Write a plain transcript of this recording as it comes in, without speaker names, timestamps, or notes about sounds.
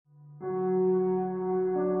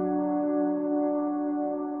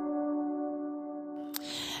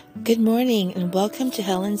Good morning and welcome to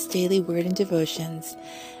Helen's Daily Word and Devotions.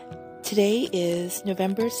 Today is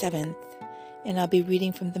November 7th, and I'll be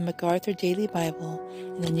reading from the MacArthur Daily Bible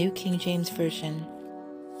in the New King James Version.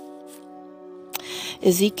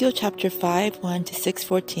 Ezekiel chapter 5, 1 to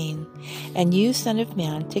 6:14. And you, son of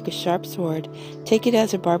man, take a sharp sword, take it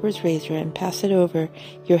as a barber's razor, and pass it over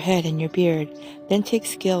your head and your beard. Then take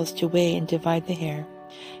scales to weigh and divide the hair.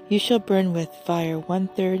 You shall burn with fire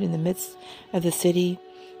 1/3 in the midst of the city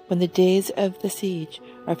when the days of the siege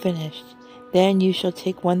are finished. Then you shall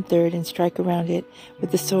take 1/3 and strike around it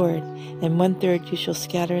with the sword, and 1/3 you shall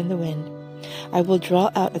scatter in the wind. I will draw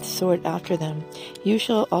out a sword after them. You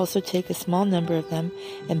shall also take a small number of them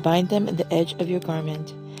and bind them in the edge of your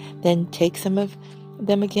garment. Then take some of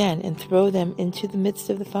them again and throw them into the midst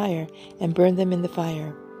of the fire and burn them in the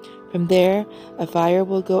fire. From there a fire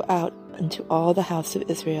will go out into all the house of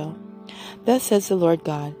Israel. Thus says the Lord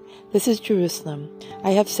God, this is Jerusalem.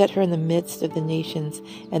 I have set her in the midst of the nations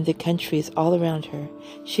and the countries all around her.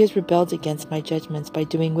 She has rebelled against my judgments by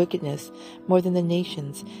doing wickedness more than the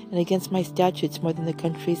nations, and against my statutes more than the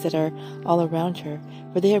countries that are all around her.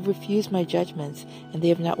 For they have refused my judgments, and they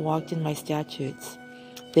have not walked in my statutes.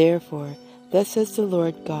 Therefore, thus says the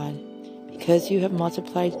Lord God, because you have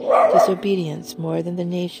multiplied disobedience more than the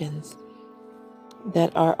nations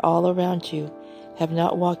that are all around you, have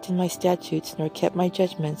not walked in my statutes, nor kept my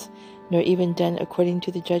judgments, nor even done according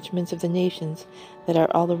to the judgments of the nations that are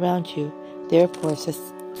all around you. Therefore,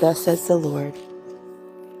 thus says the Lord.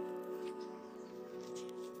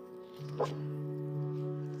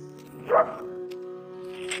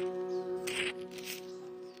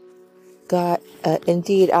 God,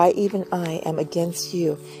 indeed, I am against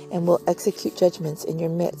you, and will execute judgments in your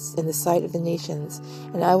midst in the sight of the nations,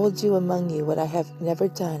 and I will do among you what I have never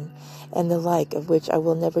done, and the like of which I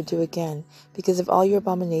will never do again, because of all your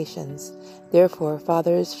abominations. Therefore,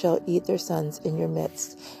 fathers shall eat their sons in your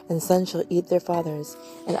midst, and sons shall eat their fathers,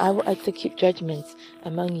 and I will execute judgments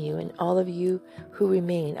among you, and all of you who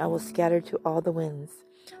remain I will scatter to all the winds.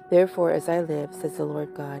 Therefore, as I live, says the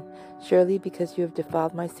Lord God, surely because you have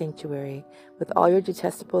defiled my sanctuary with all your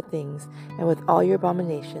detestable things and with all your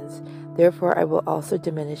abominations, therefore I will also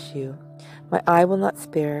diminish you. My eye will not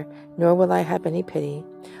spare, nor will I have any pity.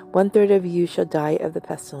 1/3 of you shall die of the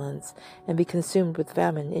pestilence, and be consumed with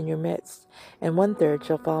famine in your midst, and 1/3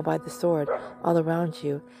 shall fall by the sword all around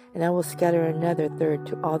you, and I will scatter another third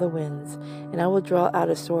to all the winds, and I will draw out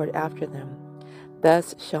a sword after them.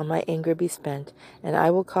 Thus shall my anger be spent, and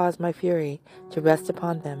I will cause my fury to rest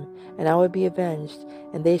upon them, and I will be avenged,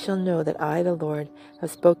 and they shall know that I, the Lord,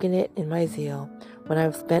 have spoken it in my zeal, when I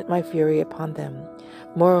have spent my fury upon them.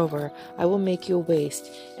 Moreover, I will make you a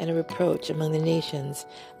waste and a reproach among the nations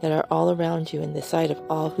that are all around you in the sight of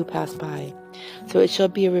all who pass by. So it shall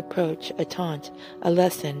be a reproach, a taunt, a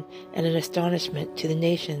lesson, and an astonishment to the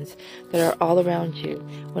nations that are all around you,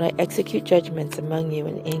 when I execute judgments among you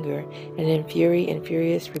in anger and in fury and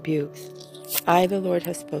furious rebukes. I, the Lord,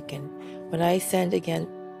 have spoken, when I send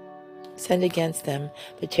against them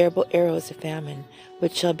the terrible arrows of famine,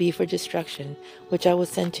 which shall be for destruction, which I will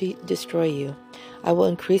send to destroy you. I will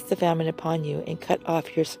increase the famine upon you, and cut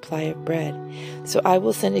off your supply of bread. So I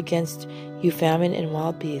will send against you famine and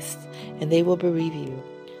wild beasts, and they will bereave you.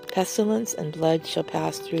 Pestilence and blood shall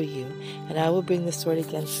pass through you, and I will bring the sword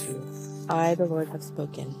against you. I, the Lord, have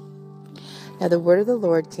spoken. Now the word of the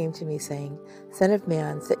Lord came to me, saying, Son of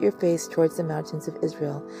man, set your face towards the mountains of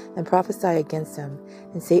Israel, and prophesy against them,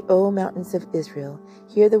 and say, O mountains of Israel,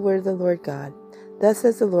 hear the word of the Lord God. Thus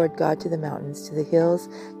says the Lord God to the mountains, to the hills,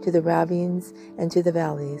 to the ravines, and to the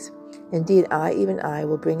valleys. Indeed, even I,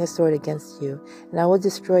 will bring a sword against you, and I will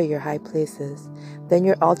destroy your high places. Then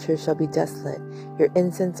your altars shall be desolate, your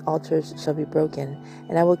incense altars shall be broken,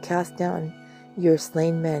 and I will cast down your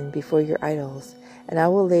slain men before your idols. And I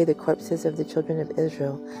will lay the corpses of the children of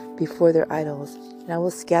Israel before their idols, and I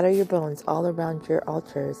will scatter your bones all around your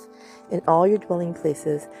altars. In all your dwelling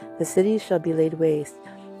places the cities shall be laid waste,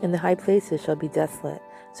 and the high places shall be desolate,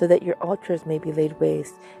 so that your altars may be laid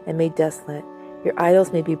waste and made desolate. Your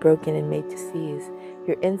idols may be broken and made to seize.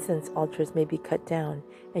 Your incense altars may be cut down,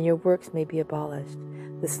 and your works may be abolished.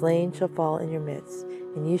 The slain shall fall in your midst,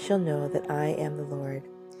 and you shall know that I am the Lord.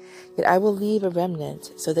 Yet I will leave a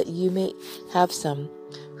remnant, so that you may have some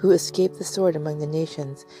who escape the sword among the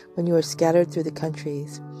nations, when you are scattered through the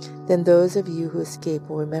countries. Then those of you who escape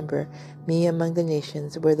will remember me among the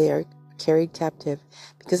nations where they are carried captive,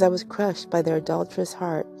 because I was crushed by their adulterous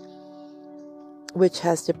heart, which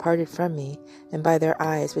has departed from me, and by their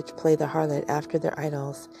eyes which play the harlot after their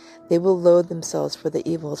idols. They will loathe themselves for the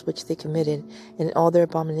evils which they committed in all their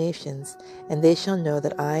abominations, and they shall know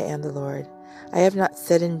that I am the Lord. I have not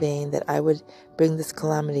said in vain that I would bring this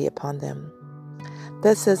calamity upon them.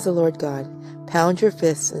 Thus says the Lord God, pound your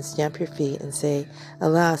fists and stamp your feet and say,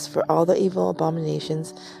 Alas, for all the evil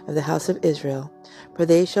abominations of the house of Israel, for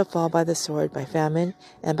they shall fall by the sword, by famine,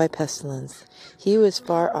 and by pestilence. He who is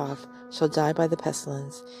far off shall die by the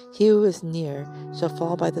pestilence. He who is near shall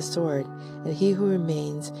fall by the sword, and he who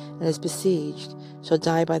remains and is besieged shall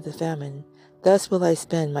die by the famine. Thus will I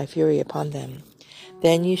spend my fury upon them.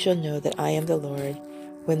 Then you shall know that I am the Lord,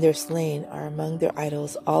 when their slain are among their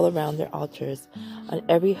idols all around their altars, on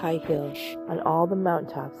every high hill, on all the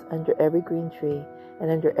mountaintops, under every green tree,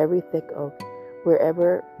 and under every thick oak,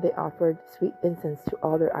 wherever they offered sweet incense to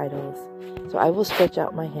all their idols. So I will stretch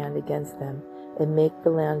out my hand against them, and make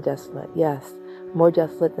the land desolate, yes, more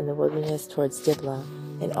desolate than the wilderness towards Diblah,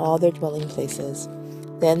 in all their dwelling places.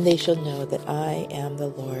 Then they shall know that I am the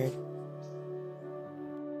Lord.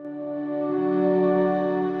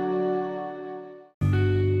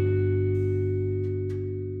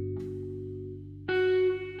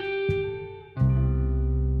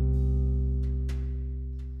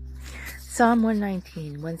 Psalm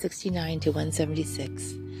 119, 169 to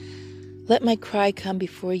 176. Let my cry come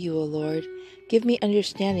before you, O Lord. Give me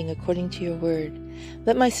understanding according to your word.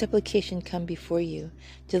 Let my supplication come before you.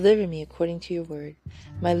 Deliver me according to your word.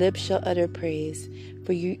 My lips shall utter praise,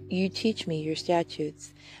 for you teach me your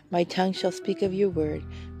statutes. My tongue shall speak of your word,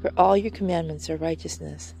 for all your commandments are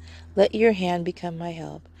righteousness. Let your hand become my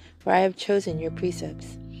help, for I have chosen your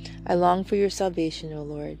precepts. I long for your salvation, O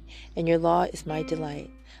Lord, and your law is my delight.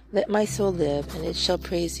 Let my soul live, and it shall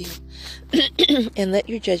praise you, and let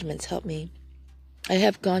your judgments help me. I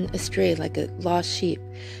have gone astray like a lost sheep.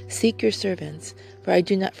 Seek your servants, for I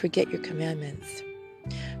do not forget your commandments.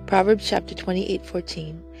 Proverbs chapter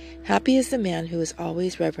 28:14. Happy is the man who is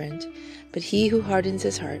always reverent, but he who hardens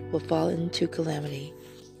his heart will fall into calamity.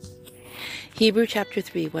 Hebrews chapter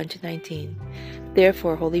 3, 1-19.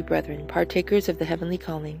 Therefore, holy brethren, partakers of the heavenly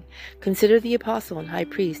calling, consider the apostle and high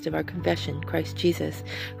priest of our confession, Christ Jesus,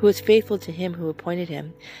 who was faithful to him who appointed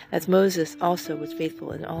him, as Moses also was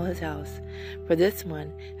faithful in all his house. For this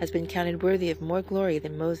one has been counted worthy of more glory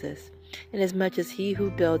than Moses, inasmuch as he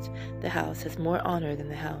who built the house has more honor than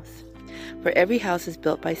the house. For every house is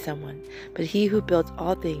built by someone, but he who built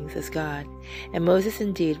all things is God. And Moses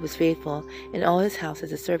indeed was faithful in all his house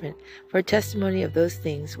as a servant, for a testimony of those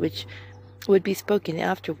things which would be spoken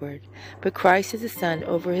afterward. But Christ is the Son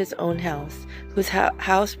over his own house, whose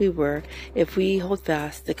house we were, if we hold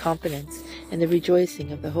fast the confidence and the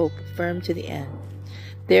rejoicing of the hope firm to the end.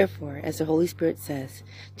 Therefore, as the Holy Spirit says,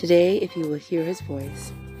 today if you will hear his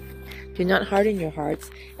voice, do not harden your hearts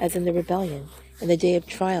as in the rebellion, in the day of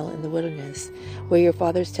trial in the wilderness, where your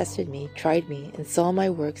fathers tested me, tried me, and saw my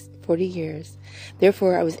works 40 years.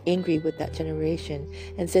 Therefore I was angry with that generation,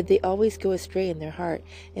 and said, they always go astray in their heart,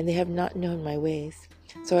 and they have not known my ways.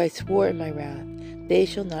 So I swore in my wrath, they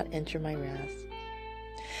shall not enter my rest.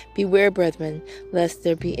 Beware, brethren, lest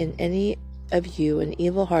there be in any of you an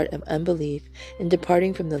evil heart of unbelief in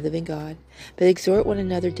departing from the living God. But exhort one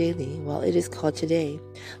another daily, while it is called today,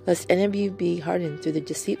 lest any of you be hardened through the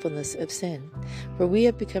deceitfulness of sin. For we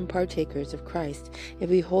have become partakers of Christ, if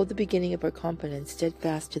we hold the beginning of our confidence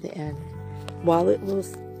steadfast to the end. While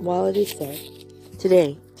it is said,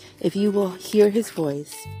 today, if you will hear his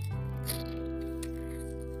voice,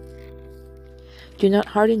 do not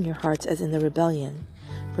harden your hearts as in the rebellion.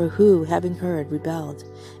 For who, having heard, rebelled?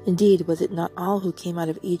 Indeed, was it not all who came out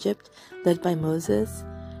of Egypt, led by Moses?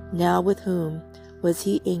 Now with whom was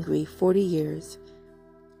he angry 40 years?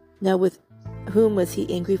 Now with whom was he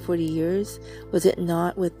angry 40 years? Was it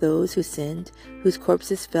not with those who sinned, whose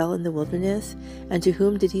corpses fell in the wilderness? And to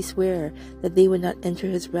whom did he swear that they would not enter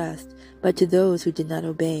his rest, but to those who did not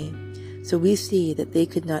obey? So we see that they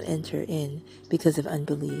could not enter in because of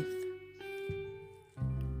unbelief.